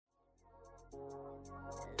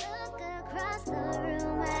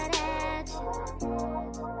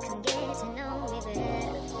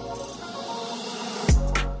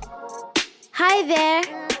Hi there!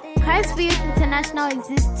 Christ for Youth International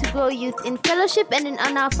exists to grow youth in fellowship and in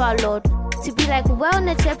honor of our Lord, to be like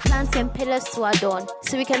well-nurtured plants and pillars to adorn,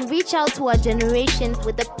 so we can reach out to our generation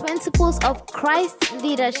with the principles of Christ's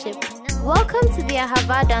leadership. Welcome to the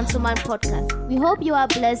Ahava Dansoman podcast. We hope you are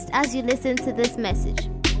blessed as you listen to this message.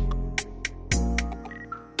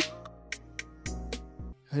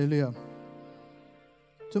 Hallelujah.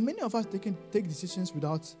 So many of us take decisions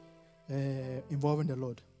without involving the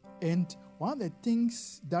Lord. And one of the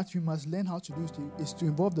things that we must learn how to do is to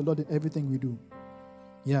involve the Lord in everything we do.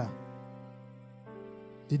 Yeah.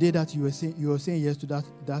 The day that you were saying yes to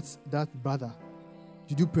that brother,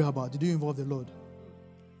 did you pray about? Did you involve the Lord?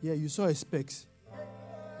 Yeah, you saw his specs.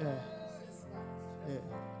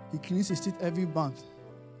 He cleans his teeth every month.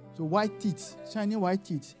 So white teeth, shiny white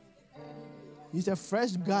teeth. He's a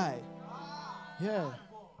fresh guy. Yeah.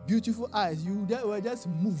 Beautiful eyes. You were just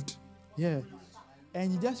moved. Yeah.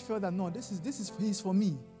 And you just felt that, no, he's for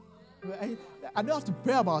me. I don't have to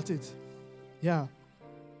pray about it. Yeah.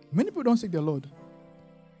 Many people don't seek the Lord.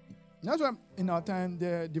 That's why in our time,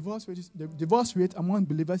 the divorce rate among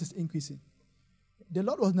believers is increasing. The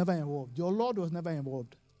Lord was never involved. Your Lord was never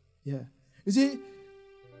involved. Yeah. You see,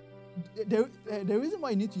 the reason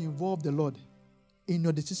why you need to involve the Lord in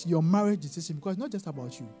your decision, your marriage decision, because it's not just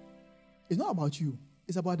about you. It's not about you.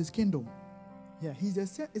 It's about His kingdom. Yeah,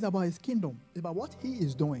 it's about His kingdom. It's about what He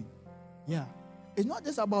is doing. Yeah. It's not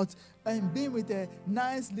just about being with a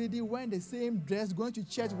nice lady wearing the same dress, going to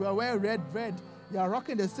church, we are wearing red. You are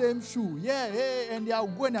rocking the same shoe. Yeah, hey, and they are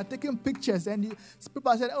going and taking pictures. And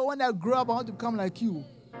people said, oh, when I grow up, I want to become like you.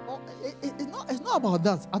 Oh, it's not about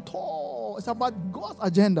that at all. It's about God's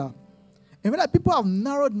agenda. And when people have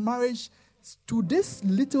narrowed marriage to this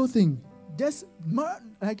little thing, has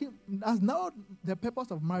narrowed the purpose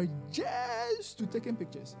of marriage just to taking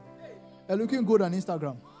pictures and looking good on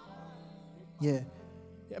Instagram. Yeah.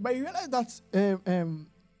 But you realize that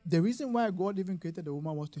the reason why God even created the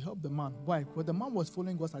woman was to help the man. Why? Because the man was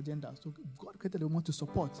following God's agenda. So God created the woman to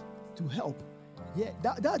support, to help. Yeah,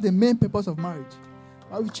 that's the main purpose of marriage.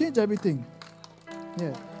 But we change everything.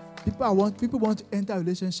 Yeah. People want to enter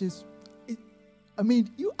relationships.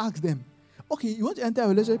 You ask them, okay, you want to enter a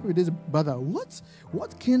relationship with this brother.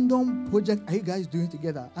 What kingdom project are you guys doing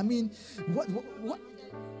together? What?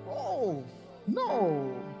 Oh,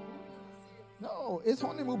 no. No, it's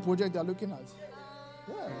honeymoon project they're looking at.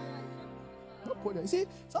 Yeah. No project. See,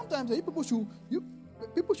 sometimes people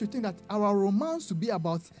should think that our romance should be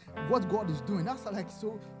about what God is doing. That's like,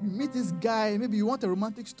 so you meet this guy, maybe you want a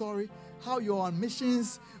romantic story, how you're on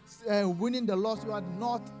missions, winning the lost, you are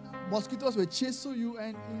not. Mosquitoes will chase you,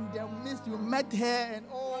 and in their midst you met her, and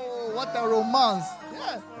oh, what a romance.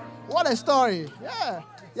 Yeah. What a story. Yeah.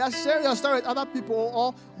 You're sharing your story with other people,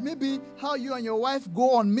 or maybe how you and your wife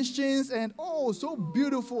go on missions, and oh, so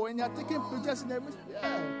beautiful, and you're taking pictures in the midst.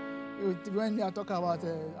 Yeah. When they are talking about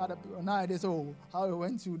other people nowadays, oh, how we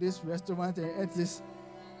went to this restaurant and ate this.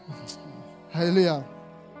 Hallelujah.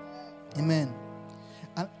 Amen.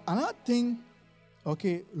 And another thing,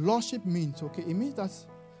 okay, lordship means, okay, it means that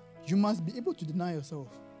you must be able to deny yourself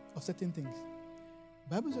of certain things.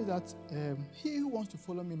 The Bible says that he who wants to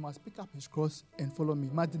follow me must pick up his cross and follow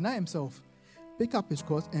me. Must deny himself, pick up his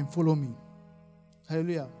cross and follow me.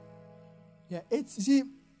 Hallelujah. Yeah, see,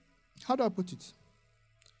 how do I put it?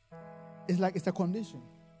 It's like it's a condition.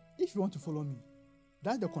 If you want to follow me,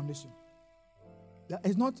 that's the condition.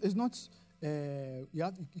 It's not.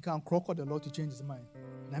 You can croak the Lord to change His mind.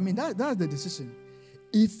 That's the decision.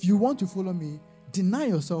 If you want to follow me, deny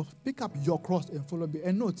yourself, pick up your cross and follow me.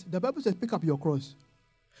 And note, the Bible says pick up your cross.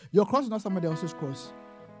 Your cross is not somebody else's cross.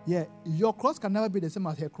 Yeah, your cross can never be the same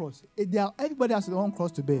as her cross. Everybody has their own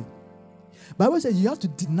cross to bear. The Bible says you have to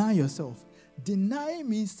deny yourself. Deny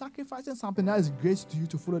means sacrificing something that is great to you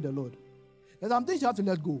to follow the Lord. There's some things you have to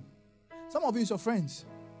let go. Some of you, it's your friends.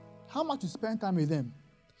 How much you spend time with them?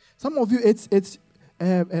 Some of you, it's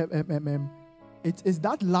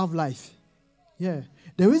that love life. Yeah.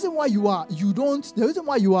 The reason why you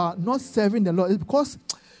are not serving the Lord is because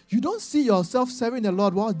you don't see yourself serving the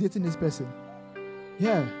Lord while dating this person.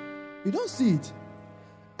 Yeah. You don't see it.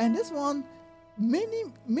 And this one,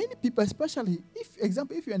 many people, especially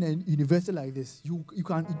if you're in a university like this, you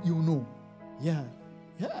know. Yeah.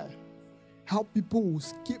 Yeah. How people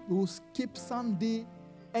will skip Sunday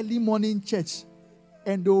early morning church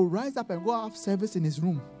and they'll rise up and go have service in his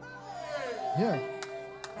room. Yeah.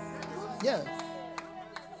 Yeah.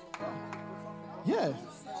 Yeah.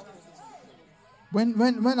 When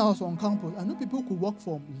I was on campus, I knew people could walk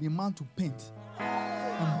from Liman to Paint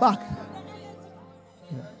and back.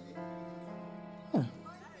 Yeah. Yeah.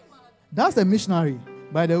 That's a missionary.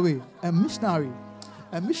 By the way, a missionary.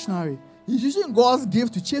 He's using God's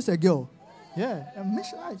gift to chase a girl. Yeah, a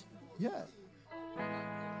missionary. Yeah.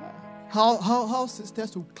 How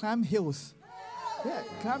sisters to climb hills. Yeah,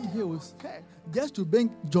 climb hills. Hey, just to bring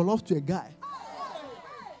jollof to a guy.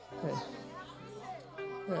 Hey.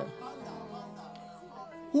 Yeah.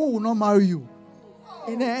 Who will not marry you?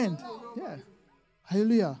 In the end. Yeah.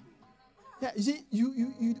 Hallelujah. Yeah, you see,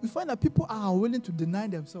 you find that people are willing to deny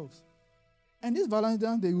themselves. And this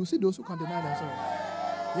Valentine's Day, you will see those who can deny themselves.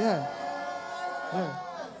 Yeah. Yeah.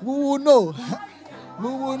 We will know. We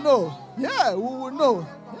will know. Yeah, we will know.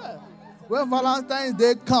 Yeah. When Valentine's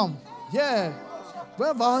Day come. Yeah.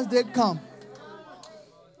 When Valentine's Day come.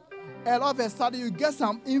 And all of a sudden you get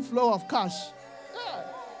some inflow of cash. Yeah.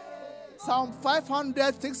 Some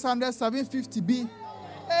 500, 600, 750 B.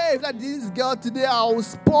 Hey, if that this girl today, I will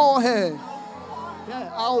spoil her.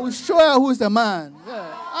 Yeah, I will show her who's the man.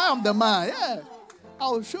 Yeah, I am the man. Yeah, I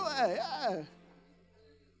will show her. Yeah.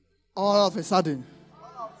 All of a sudden,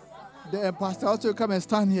 the pastor also come and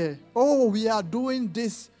stand here. Oh, we are doing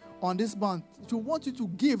this on this month. We want you to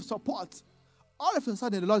give support. All of a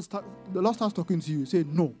sudden, the Lord starts talking to you. Say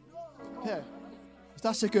no. Yeah.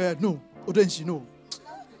 Start shaking your head. No. Odenshi, no.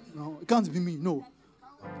 No, it can't be me. No.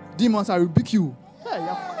 Demons, I rebuke you.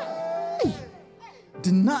 Hey.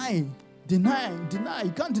 Deny.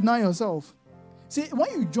 You can't deny yourself. See,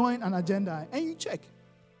 when you join an agenda and you check,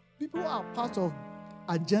 people who are part of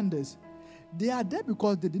agendas, they are there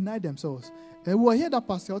because they deny themselves. And we were here that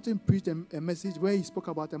Pastor Elton preached a message where he spoke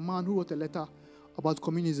about a man who wrote a letter about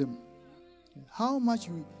communism. How much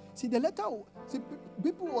we see the letter. See,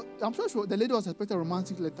 people. I'm sure the lady was expecting a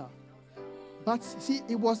romantic letter, but see,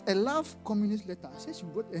 it was a love communist letter. She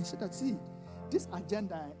wrote and said that, see, this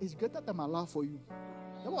agenda is greater than my love for you.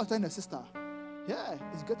 That was telling the sister. Yeah,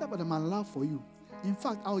 it's greater than my love for you. In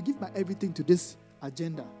fact, I will give my everything to this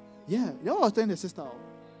agenda. Yeah, that was telling the sister.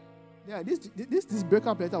 Yeah, this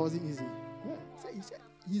breakup letter wasn't easy. Yeah, so he said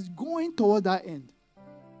he's going toward that end.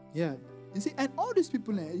 Yeah, you see, and all these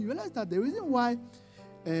people, you realize that the reason why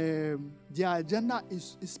their agenda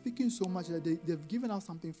is speaking so much that they've given out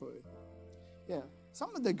something for it. Yeah,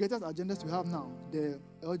 some of the greatest agendas we have now, the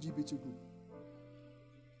LGBT group.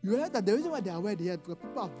 You realize that the reason why they are where they are because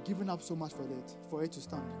people have given up so much for it to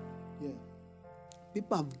stand. Yeah,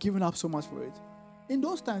 people have given up so much for it. In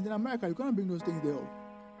those times in America, you cannot bring those things there.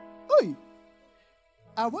 Oi!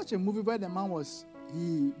 I watched a movie where the man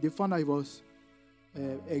they found out he was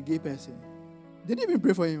a gay person. They didn't even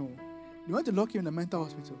pray for him. They went to lock him in the mental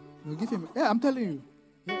hospital. They give him. Yeah, I'm telling you.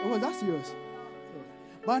 Yeah, it was that serious. Yeah.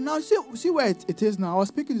 But now, see where it is now. I was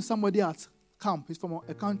speaking to somebody at camp. He's from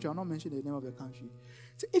a country. I'm not mentioning the name of the country.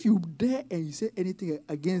 So if you dare and you say anything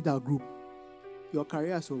against that group, your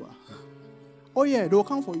career is over. Oh yeah, they'll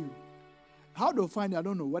come for you. How they'll find you, I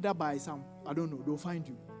don't know. Whether by some, I don't know. They'll find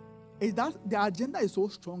you. Is that the agenda is so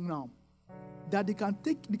strong now that they can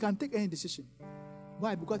take any decision.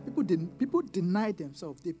 Why? Because people deny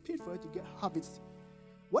themselves. They paid for it to have it.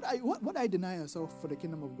 What are you denying yourself for the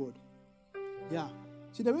kingdom of God? Yeah.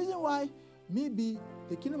 See, the reason why maybe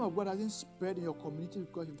the kingdom of God hasn't spread in your community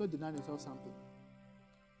because you've not denied yourself something.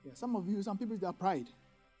 Yeah. Some people, they are pride.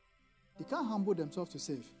 They can't humble themselves to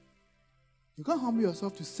serve. You can't humble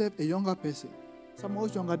yourself to serve a younger person, someone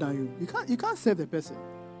who's younger than you. You can't serve the person.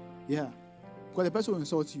 Yeah. Because the person will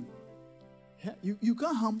insult you. Yeah. You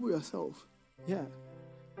can't humble yourself. Yeah.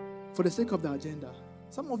 For the sake of the agenda.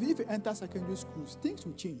 Some of you, if you enter secondary schools, things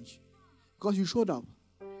will change. Because you showed up.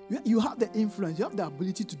 You have the influence. You have the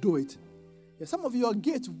ability to do it. Yeah, some of you are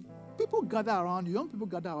gates. People gather around you. Young people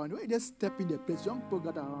gather around you. When you just step in the place, young people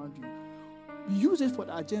gather around you. Use it for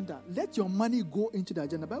the agenda. Let your money go into the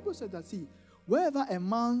agenda. The Bible says that, see, wherever a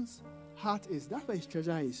man's heart is, that's where his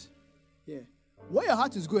treasure is. Yeah. Where your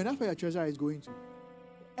heart is going, that's where your treasure is going to.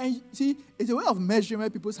 And see, it's a way of measuring where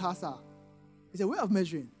people's hearts are. It's a way of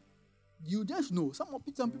measuring. You just know.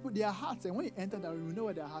 Some people, their hearts, and when you enter that room, you know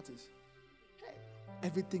where their heart is. Hey,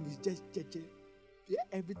 everything is just. Yeah,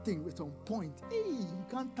 everything is on point. Hey, you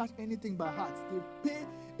can't touch anything by heart. They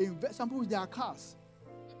invest some people with their cars.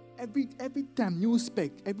 Every time new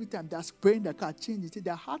spec, every time they're spraying the car, change it,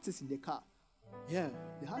 their heart is in the car. Yeah,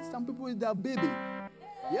 they have some people with their baby.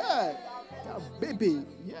 Yeah, their baby.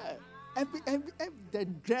 Yeah, every their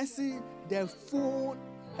dressing, their phone.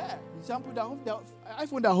 Yeah, some people their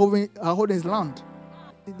iPhone they're holding is land.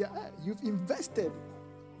 You've invested.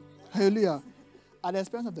 Hallelujah. At the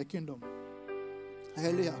expense of the kingdom.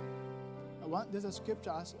 Hallelujah. There's a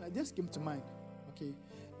scripture I just came to mind. Okay.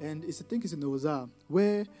 And I think it's in the Hosea,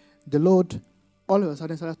 where the Lord all of a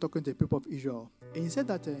sudden started talking to the people of Israel. And he said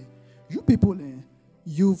that you people,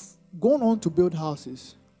 you've gone on to build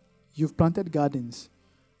houses. You've planted gardens.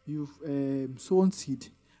 You've sown seed.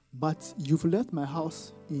 But you've left my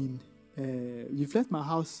house in a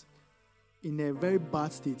very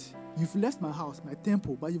bad state. You've left my house, my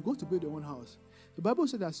temple, but you've got to build your own house. The Bible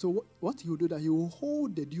said that, so what he will do, that he will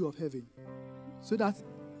hold the dew of heaven, so that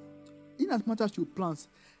in as much as you plant,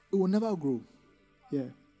 it will never grow. Yeah.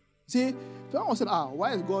 See, someone said,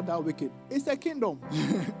 why is God that wicked? It's a kingdom.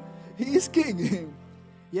 He is king.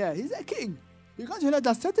 Yeah, he's a king. You can't realize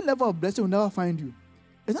that certain level of blessing will never find you.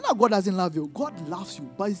 It's not that God doesn't love you. God loves you.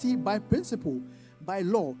 But you see, by principle, by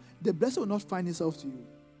law, the blessing will not find itself to you.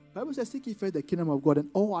 The Bible says, seek ye first the kingdom of God, and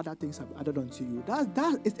all other things are added unto you.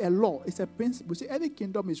 That is a law. It's a principle. See, every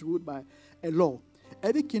kingdom is ruled by a law.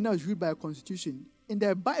 Every kingdom is ruled by a constitution. In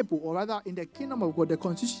the Bible, or rather in the kingdom of God, the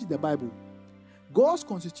constitution is the Bible. God's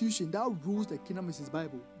constitution that rules the kingdom is his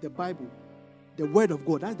Bible. The Bible. The word of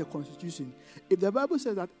God. That's the constitution. If the Bible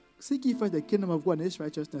says that seek ye first the kingdom of God and his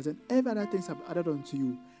righteousness, and every other things are added unto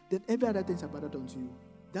you, then every other things are added unto you.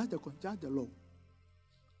 That's the law.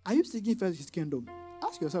 Are you seeking first his kingdom?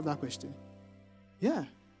 Ask yourself that question. Yeah.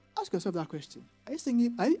 Ask yourself that question. Are you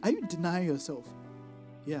thinking, are you denying yourself?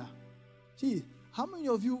 Yeah. See, how many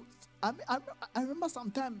of you, I remember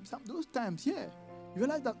those times, yeah. You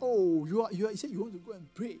realize that, you said you want to go and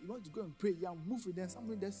pray. You want to go and pray. You are moving, then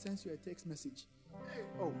somebody just sends you a text message.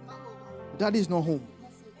 Daddy is not home.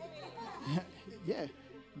 Yeah.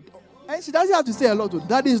 And she doesn't have to say a lot.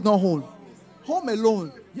 Daddy is not home. Home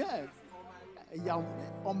alone. Yeah.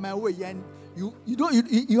 On my way. Yeah. You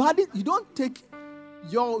don't take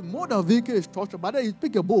your mode of vehicle is structure, but then you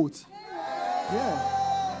pick a boat. Yeah.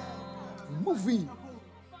 Moving.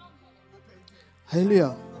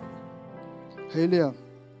 Hallelujah. Hallelujah.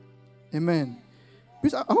 Amen.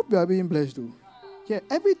 Please, I hope you are being blessed too. Yeah,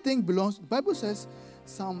 everything belongs. The Bible says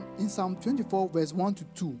in Psalm 24, verse 1 to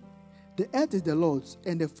 2. The earth is the Lord's,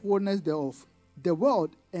 and the fullness thereof, the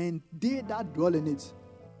world, and they that dwell in it.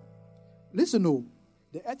 Listen,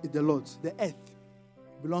 the earth is the Lord's. The earth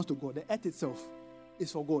belongs to God. The earth itself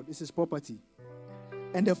is for God. It's his property.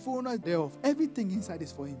 And the fullness thereof, everything inside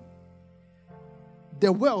is for him.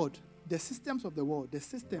 The world, the systems of the world,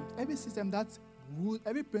 every system that rules,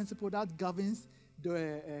 every principle that governs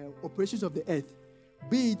the operations of the earth,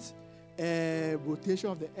 be it rotation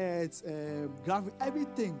of the earth, gravity,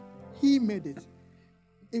 everything, he made it.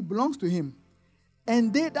 It belongs to him.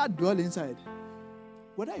 And they that dwell inside,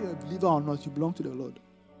 whether you're a believer or not, you belong to the Lord.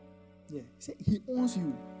 Yeah. He owns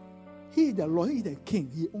you. He is the Lord. He is the King.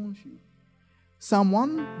 He owns you. Psalm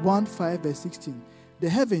 115, verse 16. The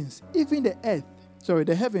heavens, even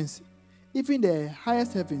the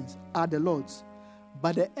highest heavens are the Lord's,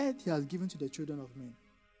 but the earth he has given to the children of men.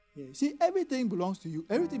 Yeah. See, everything belongs to you.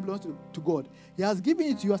 Everything belongs to God. He has given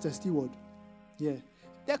it to you as a steward. Yeah.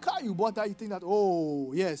 The car you bought that you think that,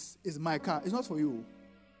 yes, it's my car. It's not for you.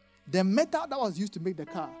 The metal that was used to make the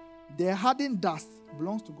car, the hardened dust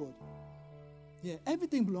belongs to God. Yeah,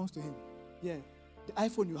 everything belongs to him. Yeah. The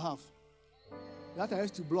iPhone you have. That I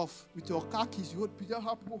used to bluff with your car keys. You know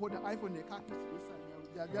how people hold the iPhone, the car keys.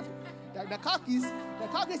 The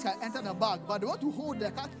car keys can enter the bag, but they want to hold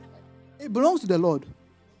the car keys. It belongs to the Lord.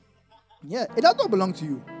 Yeah, it does not belong to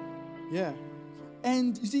you. Yeah.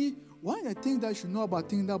 And you see, one of the things that you should know about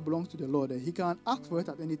things that belongs to the Lord, he can ask for it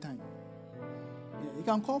at any time. Yeah, he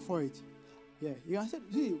can call for it. Yeah, he can say,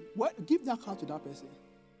 give that car to that person.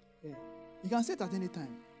 Yeah, you can say it at any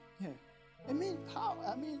time. Yeah,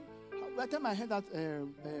 by the time I heard that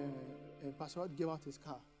Pastor Rod gave out his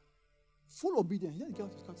car, full obedience, he just gave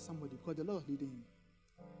out his car to somebody because the Lord was leading him.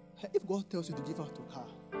 Hey, if God tells you to give out a car,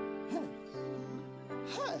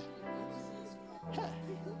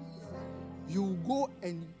 you go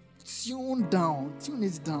and tune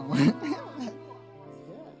it down.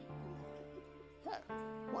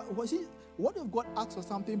 What if God asks for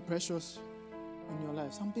something precious in your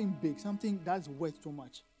life, something big, something that's worth so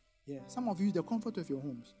much? Yeah. Some of you, the comfort of your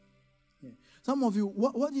homes. Yeah. Some of you,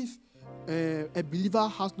 what if a believer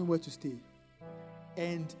has nowhere to stay,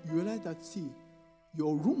 and you realize that,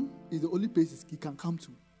 your room is the only place he can come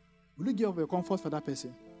to? Will you give up your comfort for that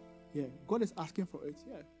person? Yeah. God is asking for it.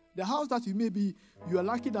 Yeah. The house that you are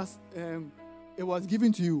lucky that it was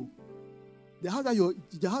given to you. The house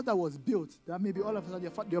that was built, that maybe all of a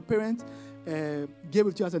sudden your parents gave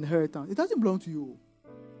it to you as an inheritance. It doesn't belong to you.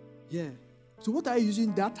 Yeah. So what are you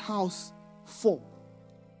using that house for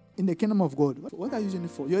in the kingdom of God? What are you using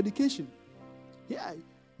it for? Your education. Yeah.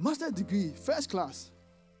 Master's degree, first class.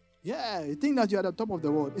 Yeah. You think that you're at the top of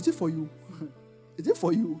the world. Is it for you? Is it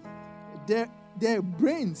for you? Their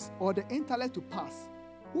brains or the intellect to pass.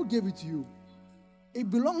 Who gave it to you? It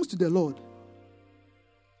belongs to the Lord.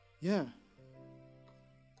 Yeah.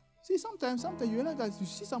 See, sometimes you realize that you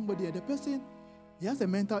see somebody and the person, he has a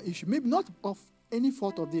mental issue, maybe not of any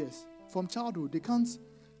fault of theirs. From childhood,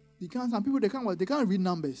 some people, they can't read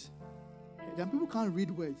numbers. Some people can't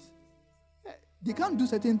read words. They can't do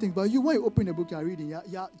certain things, but when you open a book you're reading,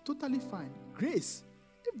 you're totally fine. Grace.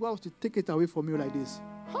 If God was to take it away from you like this,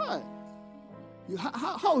 how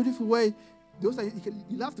would you feel? Where those are,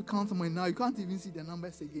 you'll have to count some money now. You can't even see the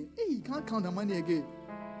numbers again. Hey, you can't count the money again.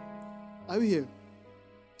 Are we here?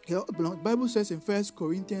 The Bible says in 1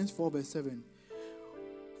 Corinthians 4 verse 7,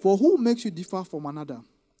 for who makes you differ from another?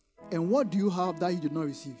 And what do you have that you did not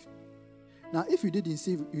receive? Now, if you didn't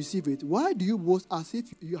receive it, why do you boast as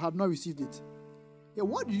if you have not received it? Yeah,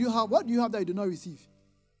 what do you have that you did not receive?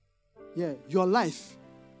 Yeah, your life.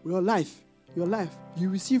 You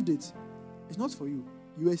received it. It's not for you.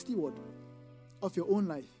 You are a steward of your own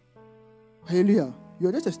life. Hallelujah. You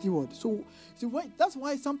are just a steward. So that's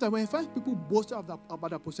why sometimes when you find people boast about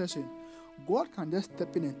their possession, God can just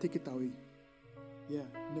step in and take it away. Yeah,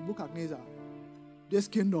 in the book of Agnes, this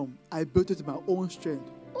kingdom, I built it with my own strength.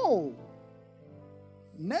 Oh,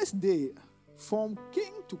 next day, from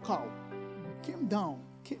king to cow,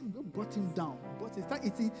 brought him down. But he started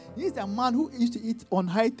eating. He's a man who used to eat on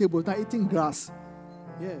high tables, not eating grass.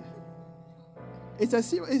 Yeah,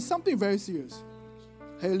 it's something very serious.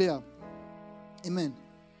 Hallelujah. Amen.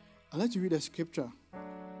 I'd like to read a scripture.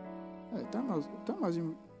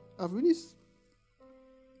 I've really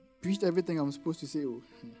preached everything I'm supposed to say.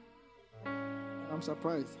 I'm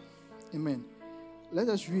surprised. Amen. Let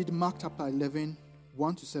us read Mark chapter 11,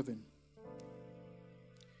 1 to 7.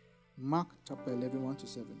 Mark chapter 11, 1 to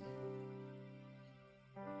 7.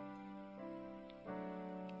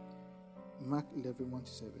 Mark 11, 1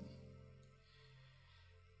 to 7.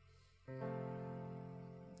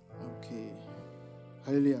 Okay.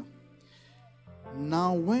 Hallelujah.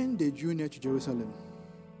 Now when they drew near to Jerusalem,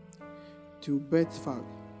 to Bethphage,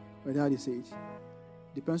 where how they say it,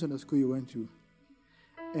 depends on the school you went to,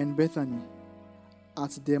 and Bethany,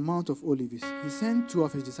 at the Mount of Olives, he sent 2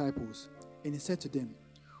 of his disciples, and he said to them,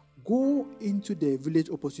 go into the village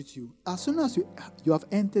opposite you. As soon as you have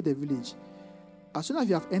entered the village, as soon as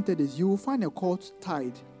you have entered this, you will find a colt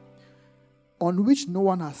tied, on which no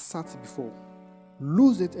one has sat before.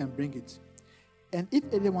 Loose it and bring it. And if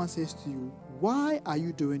anyone says to you, why are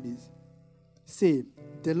you doing this? Say,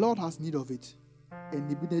 the Lord has need of it.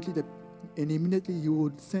 And immediately you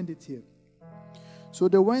would send it here. So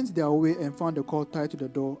they went their way and found the colt tied to the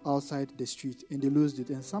door outside the street, and they loosed it.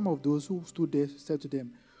 And some of those who stood there said to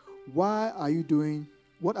them, what are you doing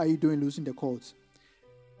loosing the colt?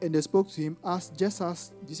 And they spoke to him just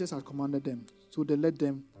as Jesus had commanded them. So they let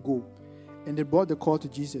them go. And they brought the colt to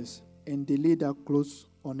Jesus, and they laid their clothes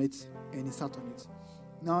on it, and he sat on it.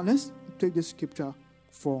 Now let's take this scripture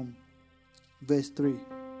from verse 3.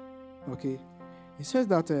 Okay. It says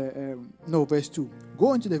that, verse 2.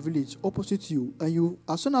 Go into the village opposite you, and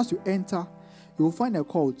as soon as you enter, you will find a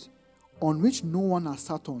colt on which no one has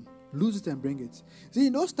sat on. Lose it and bring it. See,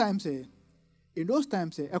 in those times, a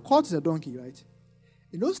colt is a donkey, right?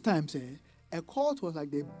 In those times, a colt was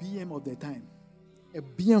like the BM of the time. A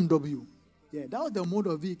BMW. Yeah, that was the mode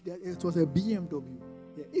of vehicle. It was a BMW.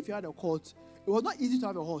 Yeah, if you had a colt, it was not easy to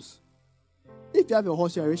have a horse. If you have a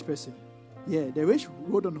horse, you're a rich person. Yeah, the rich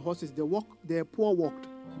rode on horses. The poor walked.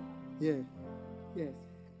 Yeah.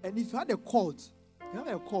 And if you had a colt,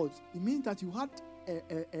 it means that you had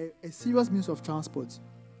a serious means of transport.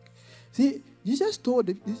 See, Jesus told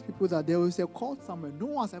these people that there was a colt somewhere. No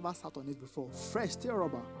one's ever sat on it before. Fresh, steel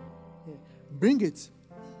rubber. Yeah. Bring it.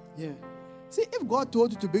 Yeah. See, if God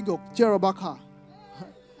told you to bring your steel rubber car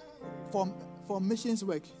for missions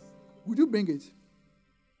work, would you bring it?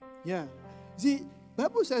 Yeah. See,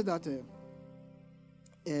 Bible says that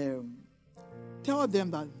tell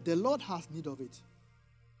them that the Lord has need of it.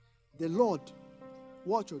 The Lord,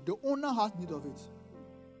 watch you, the owner has need of it.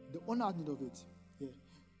 The owner has need of it. Yeah.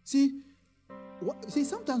 See,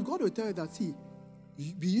 sometimes God will tell you that,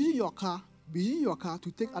 be using your car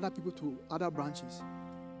to take other people to other branches.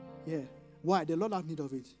 Yeah. Why? The Lord has need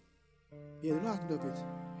of it. Yeah, the Lord has need of it.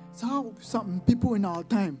 So how some people in our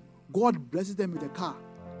time, God blesses them with a car.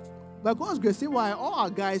 By God's grace, see why all our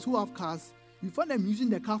guys who have cars, you find them using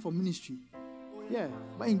their car for ministry. Yeah.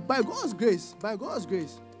 By God's grace, I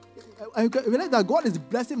realize that God is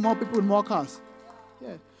blessing more people with more cars.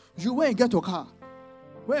 Yeah. You went and get your car.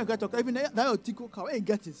 Even that your Tico car, when you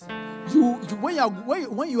get it,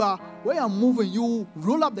 when you are moving, you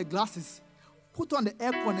roll up the glasses, put on the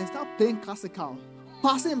aircon and start playing classical.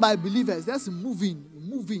 Passing by believers, just moving,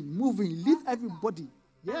 leave everybody.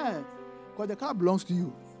 Yeah. Because the car belongs to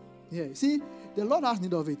you. Yeah. See, the Lord has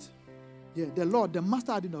need of it. Yeah, the Lord, the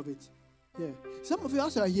Master has need of it. Yeah. Some of you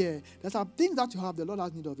also are here. There's some things that you have, the Lord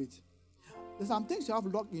has need of it. There's some things you have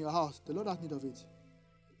locked in your house, the Lord has need of it.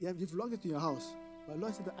 Yeah, you've locked it in your house. But the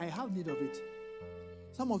Lord said that I have need of it.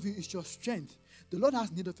 Some of you, it's your strength. The Lord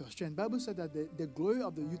has need of your strength. The Bible said that the glory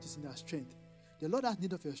of the youth is in their strength. The Lord has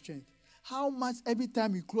need of your strength. How much every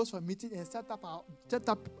time we close for a meeting and set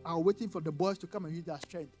up our waiting for the boys to come and use their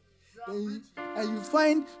strength. And you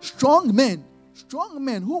find strong men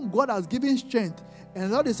whom God has given strength. And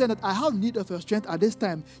the Lord is saying that I have need of your strength at this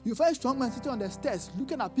time. You find strong men sitting on the stairs,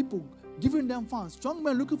 looking at people, giving them fans. Strong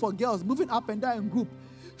men looking for girls, moving up and down in group.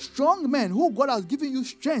 Strong men who God has given you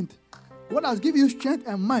strength. God has given you strength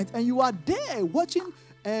and might. And you are there watching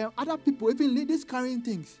other people, even ladies carrying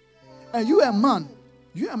things. And you're a man.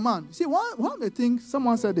 See, one of the things,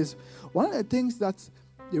 someone said this, one of the things that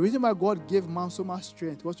the reason why God gave man so much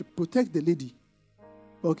strength was to protect the lady.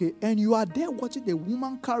 Okay, and you are there watching the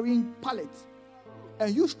woman carrying pallets.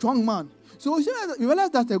 And you strong man. So you realize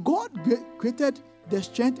that God created the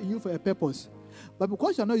strength in you for a purpose. But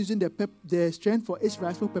because you're not using the strength for its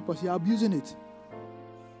rightful purpose, you're abusing it.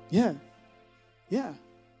 Yeah.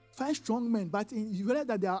 Find strong men, but you realize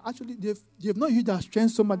that they are actually, they've not used their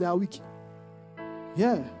strength so much, they are weak.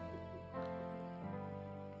 Yeah.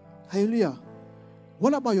 Hallelujah.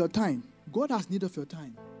 What about your time? God has need of your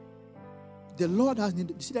time. The Lord has need.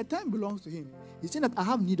 You see, the time belongs to Him. He's saying that I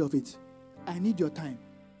have need of it. I need your time.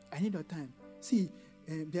 I need your time. See,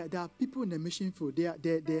 there are people in the mission field.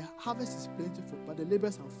 The harvest is plentiful, but the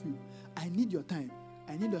labors are few. I need your time.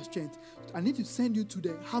 I need your strength. I need to send you to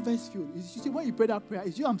the harvest field. You see, when you pray that prayer,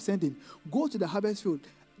 it's you I'm sending. Go to the harvest field.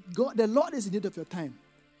 The Lord is in need of your time.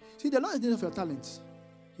 See, the Lord is in need of your talents.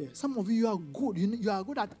 Yeah. Some of you are good. You are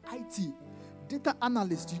good at IT. Data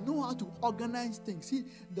analyst. You know how to organize things. See,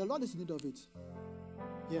 the Lord is in need of it.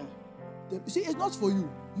 Yeah. See, it's not for you.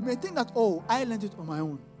 You may think that, oh, I learned it on my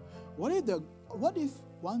own. What if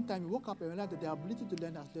one time you woke up and realized that the ability to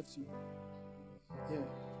learn has left you? Yeah.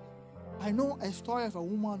 I know a story of a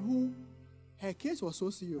woman who, her case was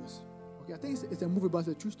so serious. Okay, I think it's a movie, but it's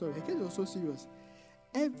a true story. Her case was so serious.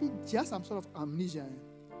 She has some sort of amnesia.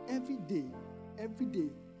 Every day,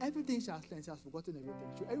 everything she has learned, she has forgotten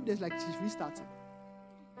everything. Every day is like she's restarting.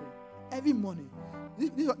 Yeah. Every morning.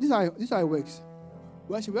 This is how it works.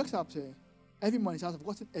 When she wakes up, every morning she has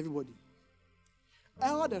forgotten everybody.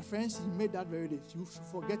 All the friends she made that very day, she will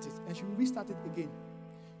forget it and she will restart it again.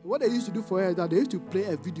 What they used to do for her is that they used to play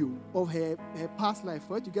a video of her past life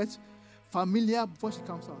for her to get familiar before she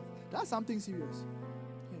comes out. That's something serious.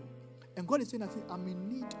 Yeah. And God is saying that I'm in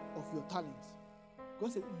need of your talents.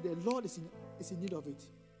 God said the Lord is in need of it.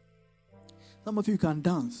 Some of you can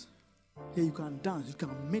dance. Yeah, you can dance. You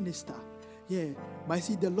can minister. Yeah. But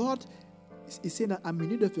see, the Lord is saying that I'm in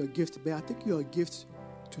need of your gift, but I take your gift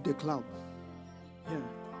to the cloud. Yeah.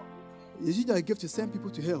 You see your gift to send people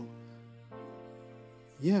to hell.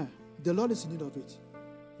 Yeah. The Lord is in need of it.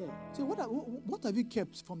 Yeah. So what have you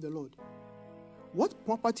kept from the Lord? What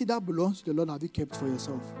property that belongs to the Lord have you kept for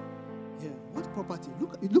yourself? Yeah. What property?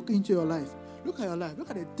 Look into your life. Look at your life.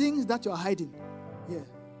 Look at the things that you're hiding. Yeah.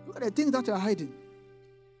 Look at the things that you're hiding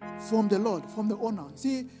from the Lord, from the owner.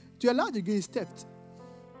 See, to a large degree, it's theft.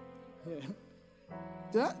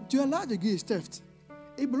 Yeah. To a large degree, it's theft.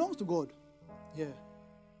 It belongs to God. Yeah.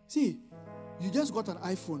 See, you just got an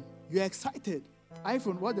iPhone. You're excited.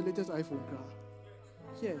 iPhone, what's the latest iPhone?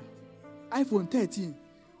 Yeah. iPhone 13.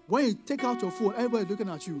 When you take out your phone, everybody's looking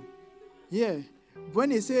at you. Yeah. When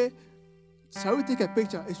they say, shall we take a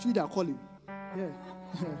picture? It's you that are calling. Yeah.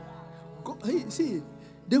 Hey, see,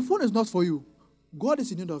 the phone is not for you. God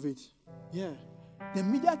is in need of it. Yeah. The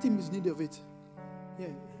media team is in need of it. Yeah.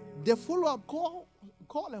 The follow-up, call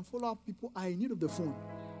and follow-up people are in need of the phone.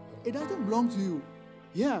 It doesn't belong to you.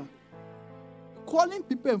 Yeah. Calling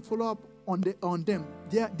people and follow up on them,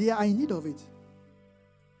 they are in need of it.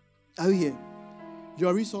 Are you here?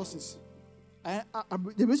 Your resources.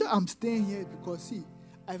 The reason I'm staying here is because, see,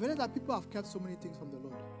 I realized that people have kept so many things from the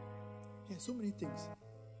Lord. Yeah, so many things.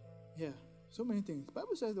 Yeah, so many things. The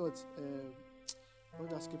Bible says that,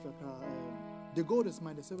 what's that scripture? The gold is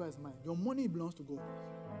mine, the silver is mine. Your money belongs to God.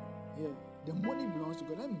 Yeah, the money belongs to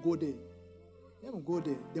God. Let me go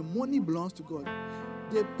there. The money belongs to God.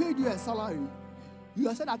 They paid you a salary. You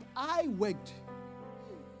have said that I worked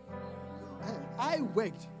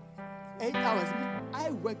 8 hours.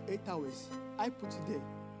 I worked 8 hours. I put it there.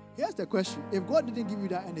 Here's the question. If God didn't give you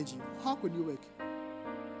that energy, how could you work?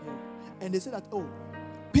 Yeah. And they said that,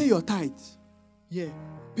 pay your tithes. Yeah.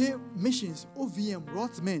 Pay missions, OVM,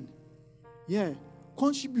 Rotsmen. Yeah.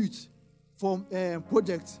 Contribute from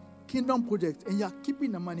projects. kingdom project and you are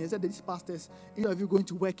keeping the money. I said these pastors, instead of you going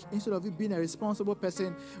to work, instead of you being a responsible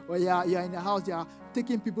person, or you are in the house, you are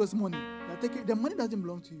taking people's money. The money doesn't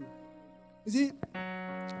belong to you. You see,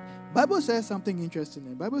 Bible says something interesting.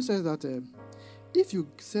 The Bible says that if you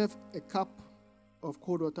serve a cup of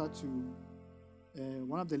cold water to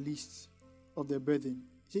one of the least of the brethren,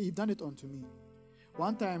 say, you've done it unto me.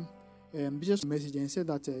 One time, Bishop messaged and said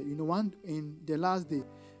that, in the last day,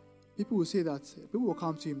 people will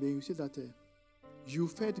come to him, they will say that, you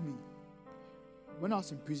fed me. When I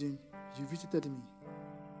was in prison, you visited me.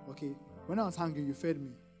 Okay? When I was hungry, you fed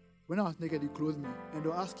me. When I was naked, you clothed me. And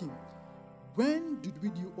they'll ask him, when did we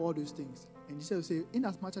do all those things? And he said, in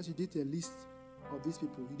as much as you did the least of these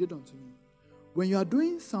people, you did unto me. When you are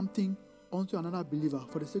doing something unto another believer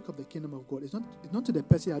for the sake of the kingdom of God, it's not to the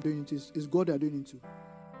person you are doing it to, it's God you are doing it to.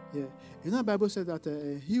 Yeah. The Bible says that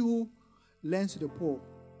he who lends to the poor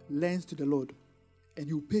lends to the Lord, and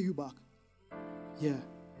he will pay you back. Yeah.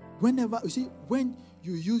 When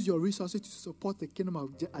you use your resources to support the kingdom of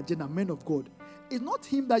agenda, men of God, it's not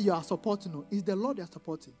him that you are supporting, no, it's the Lord you are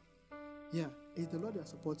supporting. Yeah, it's the Lord you are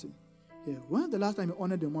supporting. Yeah. When was the last time you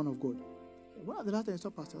honored the man of God? When was the last time you saw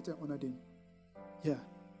Pastor and honored him? Yeah.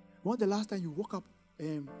 When was the last time you woke up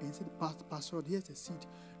and said, Pastor, here's a seed?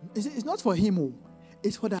 It's not for him,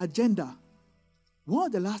 it's for the agenda. When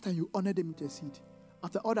was the last time you honored him with a seed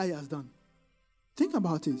after all that he has done? Think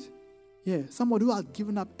about it. Yeah, somebody who has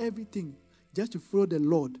given up everything just to follow the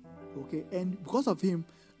Lord. Okay, and because of him,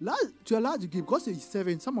 to a large degree, because he's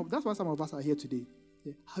serving, that's why some of us are here today.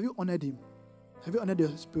 Yeah. Have you honored him? Have you honored your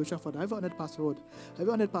spiritual father? Have you honored Pastor Rod? Have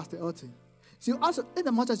you honored Pastor Elton? See, also, in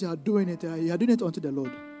the much as you are doing it unto the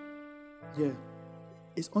Lord. Yeah,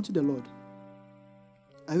 it's unto the Lord.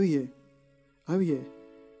 Are we here? Are we here?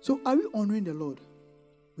 So, are we honoring the Lord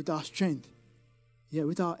with our strength? Yeah,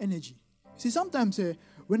 with our energy. See, sometimes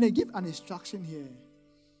when they give an instruction here,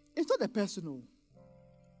 it's not the personal,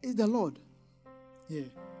 it's the Lord. Yeah.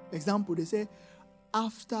 Example, they say,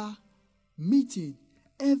 after meeting,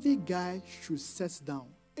 every guy should sit down.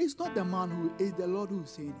 It's not the man it's the Lord who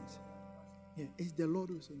is saying it. Yeah, it's the Lord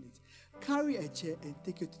who is saying it. Carry a chair and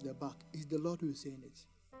take it to the back. It's the Lord who is saying it.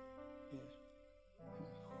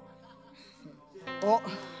 Yeah.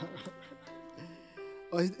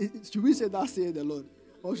 Or should we say that say the Lord?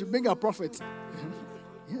 Or should we bring a prophet?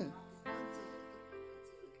 Yeah.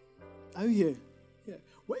 Are you here? Yeah.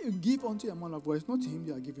 When you give unto a man of God, it's not to him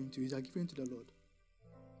you are giving to, you are giving to the Lord.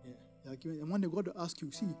 Yeah. You are giving, and when God will ask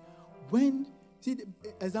you, the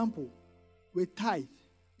example with tithe.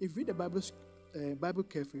 If you read the Bible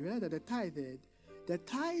carefully, you realize that the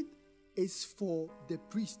tithe is for the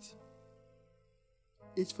priest.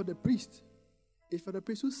 It's for the priest. It's for the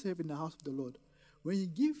priest who serve in the house of the Lord. When you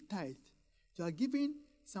give tithe, you are giving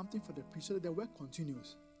something for the priest so that the work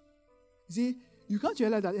continues. You see, you can't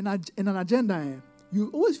realize that in an agenda, you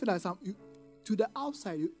always feel like to the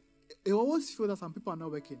outside, you always feel that some people are not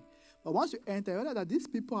working. But once you enter, you realize that these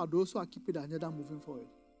people are those who are keeping the agenda moving forward.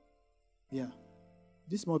 Yeah.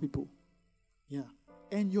 These small people. Yeah.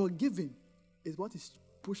 And your giving is what is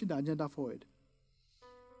pushing the agenda forward.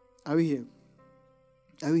 Are we here?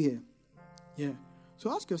 Are we here? Yeah.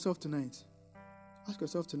 So ask yourself tonight.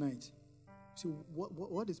 See,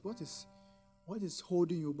 what is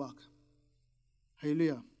holding you back?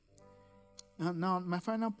 Hallelujah. And now, my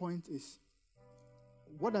final point is,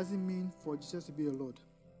 what does it mean for Jesus to be your Lord?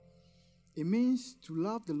 It means to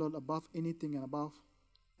love the Lord above anything and above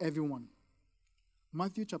everyone.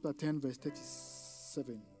 Matthew chapter 10, verse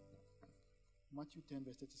 37. Matthew 10,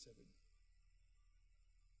 verse 37.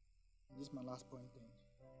 This is my last point then.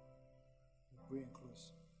 We'll pray and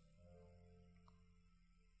close.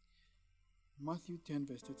 Matthew 10,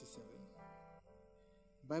 verse 37.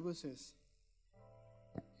 The Bible says,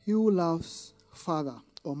 he who loves father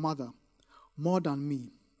or mother more than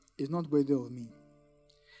me is not worthy of me.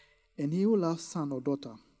 And he who loves son or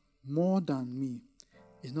daughter more than me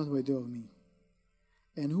is not worthy of me.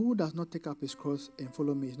 And who does not take up his cross and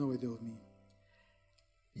follow me is not worthy of me.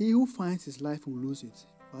 He who finds his life will lose it,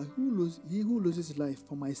 but he who loses his life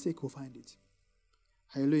for my sake will find it.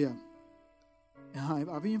 Hallelujah.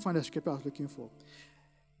 I've even found the scripture I was looking for.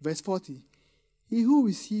 Verse 40. He who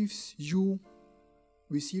receives you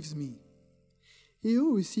receives me. He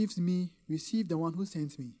who receives me receives the one who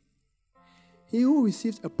sent me. He who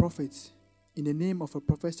receives a prophet in the name of a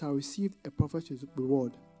prophet shall receive a prophet's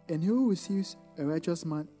reward. And he who receives a righteous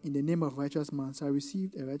man in the name of a righteous man shall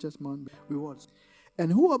receive a righteous man's reward.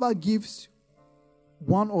 And whoever gives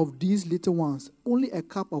one of these little ones only a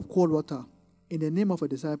cup of cold water in the name of a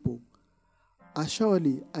disciple,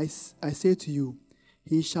 assuredly I say to you,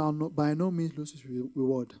 he shall not by no means lose his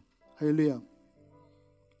reward. Hallelujah.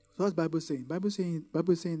 So what's Bible saying? Bible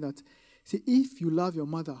saying that, see, if you love your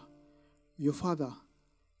mother, your father,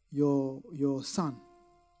 your son,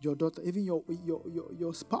 your daughter, even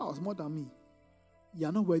your spouse more than me, you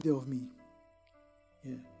are not worthy of me.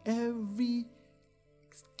 Yeah. Every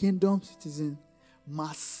kingdom citizen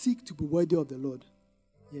must seek to be worthy of the Lord.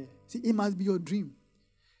 Yeah. See, it must be your dream.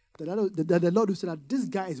 That the Lord will say that this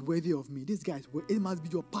guy is worthy of me. This guy is worthy. It must be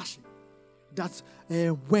your passion. That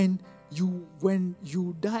when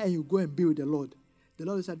you die and you go and be with the Lord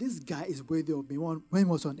will say, this guy is worthy of me. When he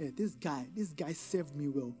was on earth, this guy served me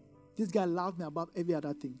well. This guy loved me above every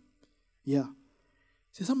other thing. Yeah.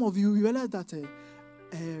 So some of you realize that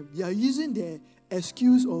you are using the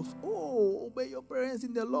excuse of, obey your parents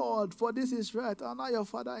in the Lord, for this is right. Honor your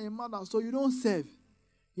father and mother, so you don't serve.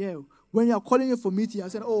 Yeah. When you are calling you for meeting, I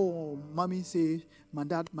said, mommy says, my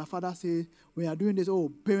dad, my father says, when you are doing this,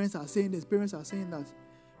 parents are saying this, parents are saying that.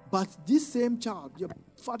 But this same child, your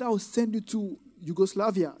father will send you to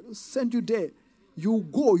Yugoslavia, will send you there. You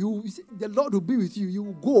go, the Lord will be with you.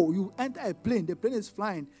 You go, you enter a plane, the plane is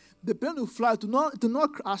flying. The plane will fly to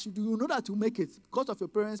not crash. You know that you make it because of your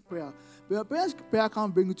parents' prayer. But your parents' prayer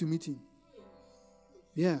can't bring you to meeting.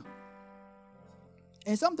 Yeah.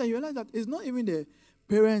 And sometimes you realize that it's not even the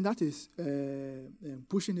parent that is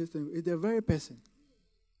pushing this thing. It's the very person.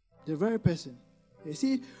 The very person. You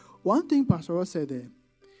see, one thing Pastor Ross said there,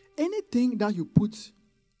 anything that you put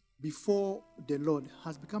before the Lord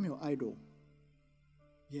has become your idol.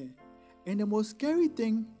 Yeah. And the most scary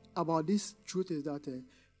thing about this truth is that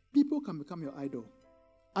people can become your idol.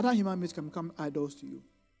 Other human beings can become idols to you.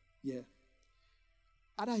 Yeah.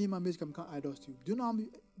 Other human beings can become idols to you. Do you know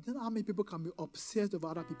how many people can be obsessed with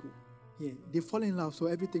other people? Yeah. They fall in love, so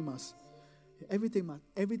everything must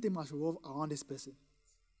revolve around this person.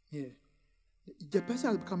 Yeah. The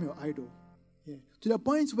person has become your idol. Yeah. To the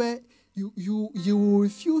point where you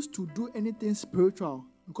refuse to do anything spiritual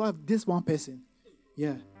because of this one person.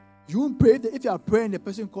 Yeah. You won't pray. If you are praying, the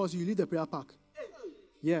person calls you, leave the prayer park.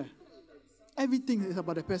 Yeah. Everything is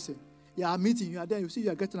about the person. You are meeting, you are there, you see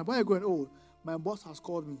you are getting up. Why are you going, my boss has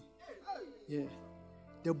called me. Yeah.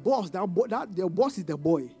 The boss, the boss is the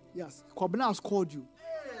boy. Yes. Kwabena has called you.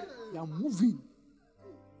 You are moving.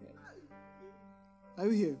 Yeah. Are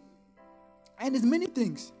you here? And there's many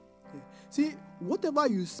things. Yeah. See, whatever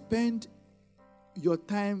you spend your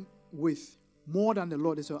time with more than the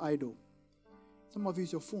Lord is your idol. Some of you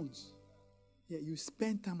is your phones. Yeah, you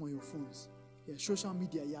spend time on your phones. Yeah, social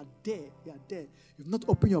media, you are there. You've not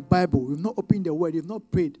opened your Bible. You've not opened the Word. You've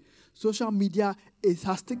not prayed. Social media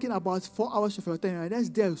has taken about 4 hours of your time. And that's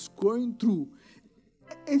there scrolling through.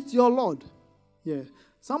 It's your Lord. Yeah.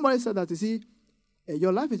 Somebody said that, you see,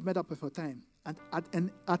 your life is made up of your time.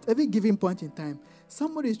 And at every given point in time,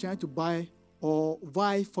 somebody is trying to buy or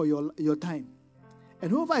vie for your time.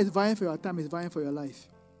 And whoever is vying for your time is vying for your life.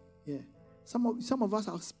 Yeah. Some of us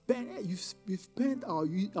have spent, we've spent our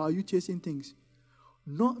youth chasing things.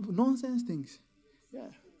 Nonsense things.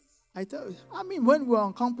 Yeah. When we were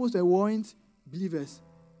on campus, there weren't believers.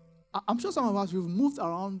 I'm sure some of us, we've moved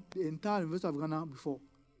around the entire University of Ghana before.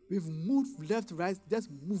 We've moved left, right, just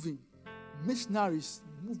moving. Missionaries,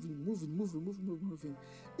 moving.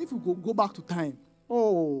 If we go back to time,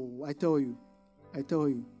 I tell you.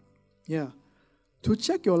 Yeah. To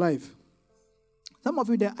check your life. Some of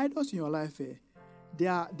you, the idols in your life, they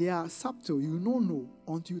are subtle. You don't know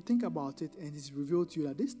until you think about it and it's revealed to you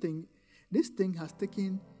that this thing has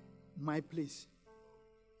taken my place.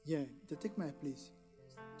 Yeah, they take my place.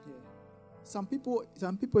 Yeah. Some people,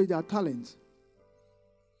 their talent.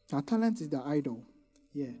 Their talent is their idol.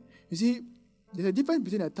 Yeah. You see, there's a difference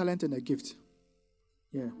between a talent and a gift.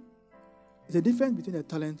 Yeah. There's a difference between a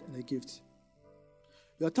talent and a gift.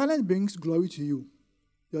 Your talent brings glory to you.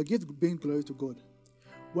 Your gift brings glory to God.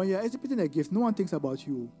 When you're exhibiting a gift, no one thinks about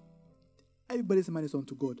you. Everybody's mind is on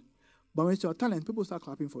to God. But when it's your talent, people start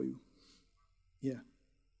clapping for you. Yeah.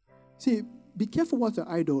 See, be careful what's your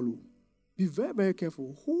idol. Be very, very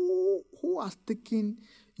careful. Who has taken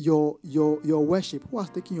your worship? Who has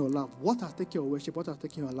taken your love? What has taken your worship? What has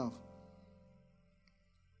taken your love?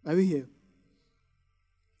 Are we here?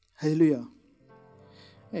 Hallelujah.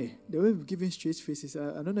 Hey, the way we've given straight faces,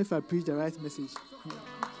 I don't know if I preached the right message. Yeah.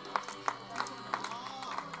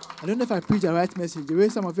 I don't know if I preach the right message. The way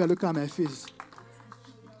some of you are looking at my face.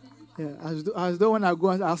 Yeah, as though when I go,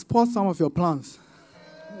 I'll spot some of your plans.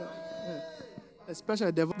 Yeah.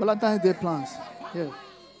 Especially the Valentine's Day plans. Yeah.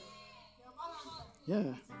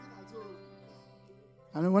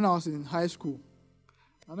 I mean, when I was in high school,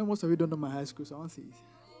 I know most of you don't know my high school, so I won't say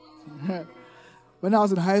it. When I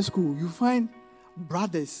was in high school, you find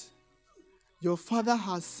brothers Your father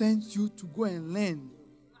has sent you to go and learn.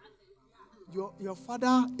 Your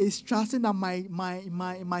father is trusting that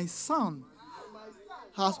my son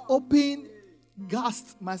has opened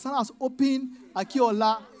Gast. My son has opened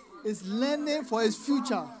Akiola, is learning for his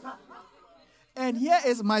future. And here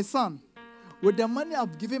is my son, with the money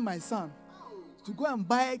I've given my son, to go and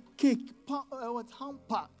buy cake,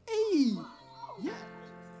 hamper. Hey, yeah.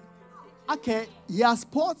 Okay, he has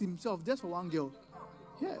spoiled himself just for one girl.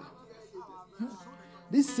 Yeah.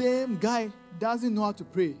 This same guy doesn't know how to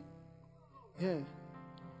pray. Yeah.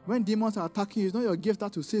 When demons are attacking you, it's not your gift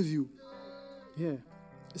that will save you. Yeah.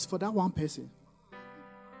 It's for that one person.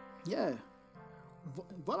 Yeah.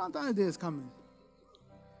 Valentine's Day is coming.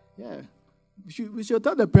 Yeah. We should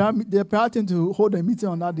tell the prayer team to hold a meeting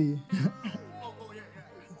on that day.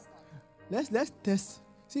 Let's test.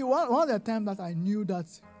 See, one of the times that I knew that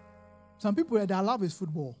some people, their love is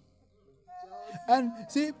football. And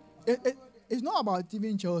see, it's not about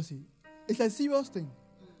even Chelsea. It's a serious thing.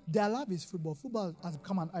 Their love is football. Football has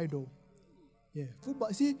become an idol. Yeah.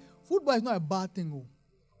 Football. See, football is not a bad thing,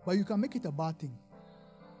 but you can make it a bad thing.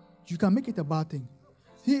 You can make it a bad thing.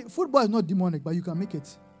 See, football is not demonic, but you can make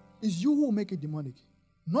it. It's you who make it demonic,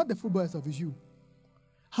 not the football itself. It's you.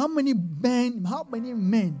 How many men,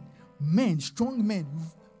 strong men,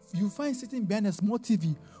 you find sitting behind a small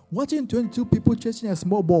TV, watching 22 people chasing a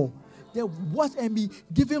small ball. They watch and be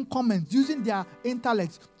giving comments, using their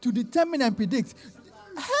intellect to determine and predict.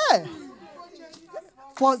 Hey,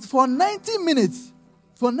 for 90 minutes,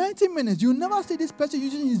 you never see this person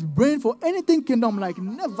using his brain for anything kingdom like.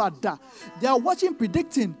 Never that. They are watching,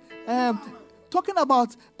 predicting, talking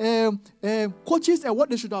about coaches and what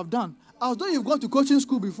they should have done. As though you've gone to coaching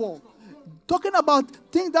school before. Talking about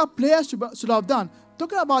things that players should have done.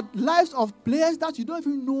 Talking about lives of players that you don't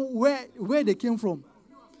even know where they came from.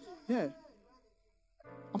 Yeah.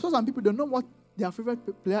 I'm sure some people don't know what their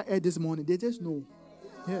favorite player ate this morning. They just know.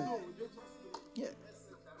 Yeah. Yeah.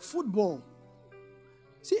 Football.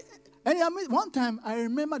 See, and I mean, one time I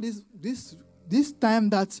remember this time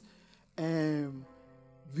that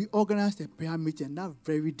we organized a prayer meeting, and that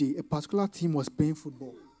very day, a particular team was playing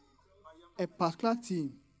football. A particular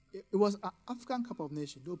team. It was an African Cup of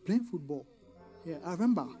Nations. They were playing football. Yeah, I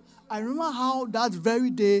remember how that very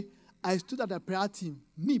day I stood at the prayer team.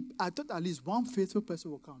 I thought at least one faithful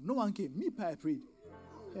person will come. No one came. I prayed.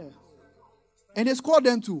 Yeah. And they scored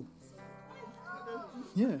them too.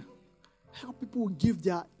 Yeah. How people will give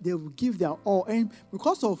their all. And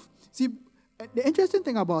because of, see, the interesting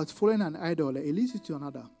thing about following an idol, it leads you to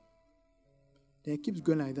another. Then it keeps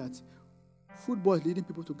going like that. Football is leading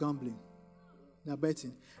people to gambling. They're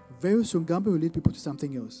betting. Very soon, gambling will lead people to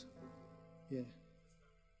something else. Yeah.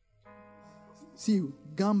 See,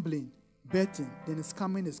 gambling, betting, then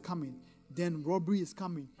scamming is coming, then robbery is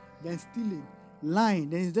coming, then stealing, lying,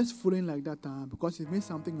 then it's just following like that because it means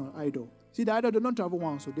something on idol. See, the idol, they don't travel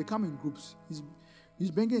once, so they come in groups. He's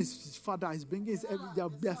bringing his father, he's bringing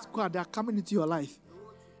their squad, they're coming into your life.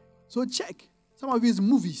 So check. Some of his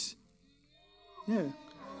movies. Yeah.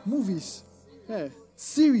 Movies. Yeah.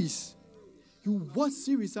 Series. You watch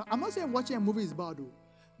series. I'm not saying watching a movie is bad, though,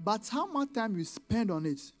 but how much time you spend on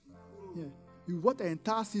it. Yeah. You watch the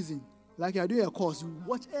entire season. Like you're doing a course. You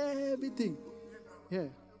watch everything. Yeah.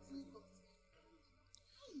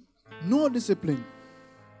 No discipline.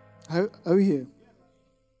 Are we here?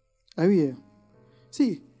 Are we here?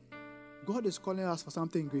 See, God is calling us for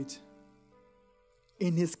something great.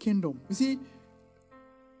 In His kingdom. You see,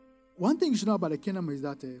 one thing you should know about the kingdom is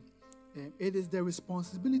that it is the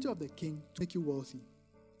responsibility of the king to make you wealthy.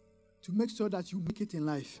 To make sure that you make it in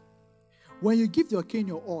life. When you give your king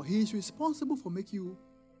your all, he is responsible for making you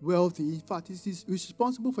wealthy. In fact, he is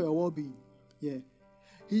responsible for your well-being. Yeah.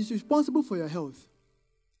 He is responsible for your health.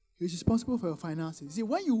 He is responsible for your finances. See,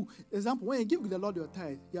 when you give the Lord your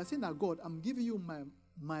tithe, you are saying that, God, I'm giving you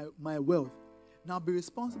my wealth. Now be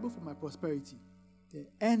responsible for my prosperity. Yeah.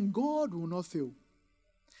 And God will not fail.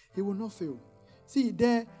 He will not fail. See,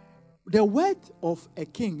 the wealth of a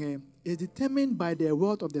king is determined by the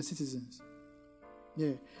wealth of the citizens.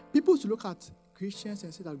 Yeah. People should look at Christians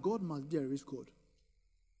and say that God must be a rich God.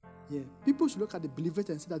 Yeah. People should look at the believers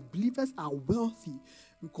and say that believers are wealthy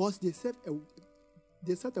because they serve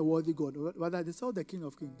a worthy God. Rather, they serve the King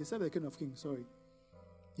of Kings. They serve the King of Kings, sorry.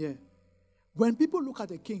 Yeah. When people look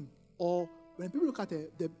at a king, or when people look at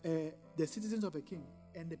the citizens of a king,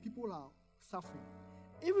 and the people are suffering,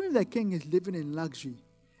 even if the king is living in luxury,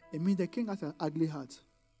 it means the king has an ugly heart.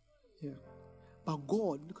 Yeah. But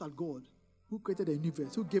God, look at God, who created the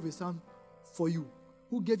universe, who gave his son for you,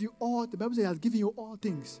 who gave you all, the Bible says he has given you all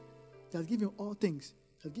things. He has given you all things.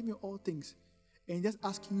 He has given you all things. and just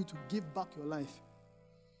asking you to give back your life.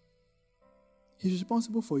 He's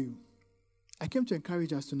responsible for you. I came to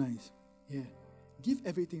encourage us tonight. Yeah. Give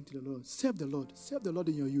everything to the Lord. Serve the Lord. Serve the Lord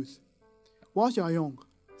in your youth. Whilst you are young,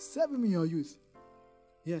 serve Him in your youth.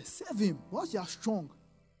 Yeah, serve Him whilst you are strong.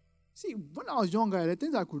 See, when I was younger, the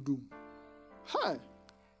things I could do. Hi.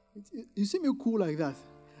 You see me cool like that.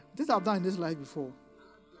 This I've done in this life before.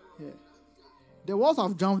 Yeah. The walls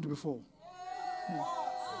I've jumped before.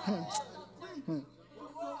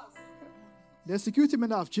 The security men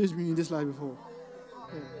that have chased me in this life before.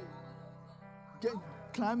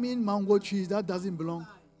 Climbing mango trees that doesn't belong.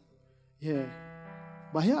 Yeah.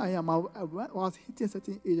 But here I am. I was hitting a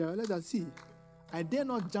certain age. I realized that, see, I dare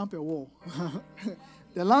not jump a wall.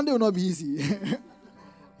 The landing will not be easy.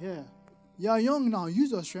 Yeah. You are young now.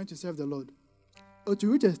 Use your strength to serve the Lord. Or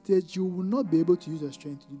to reach a stage, you will not be able to use your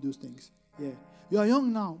strength to do those things. Yeah. You are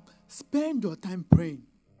young now. Spend your time praying.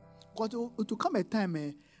 Because to come a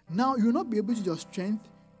time, now you will not be able to use your strength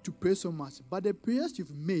to pray so much. But the prayers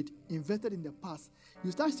you've made, invested in the past,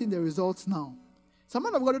 you start seeing the results now. Some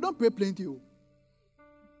men of God, they don't pray plenty.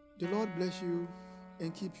 The Lord bless you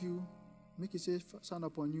and keep you. Make His face shine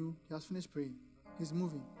upon you. He has finished praying. He's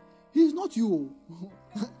moving. He's not you.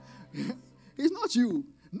 He's not you.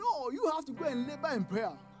 No, you have to go and labor in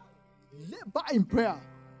prayer. Labor in prayer.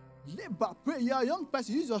 Labor, pray. You are a young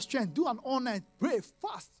person. Use your strength. Do an all-night. Pray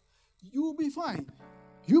fast. You'll be fine.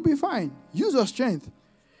 You'll be fine. Use your strength.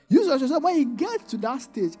 Use your strength. When you get to that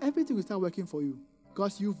stage, everything will start working for you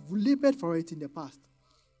because you've labored for it in the past.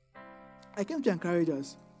 I came to encourage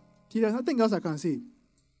us. There's nothing else I can say.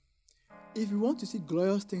 If you want to see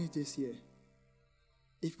glorious things this year,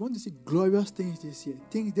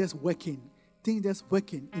 things that's working in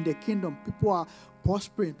the kingdom, people are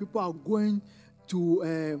prospering, people are going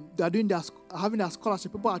to, they are doing having their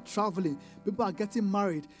scholarship, people are traveling, people are getting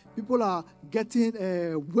married, people are getting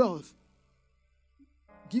wealth.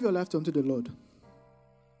 Give your life unto the Lord.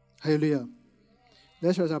 Hallelujah.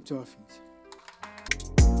 Let's rise up to our feet.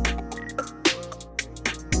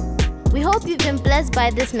 We hope you've been blessed by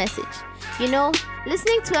this message. You know,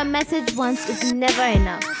 listening to a message once is never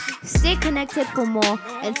enough. Stay connected for more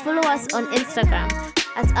and follow us on Instagram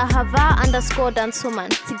at ahava_dansoman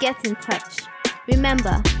to get in touch.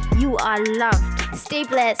 Remember, you are loved. Stay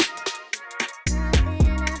blessed.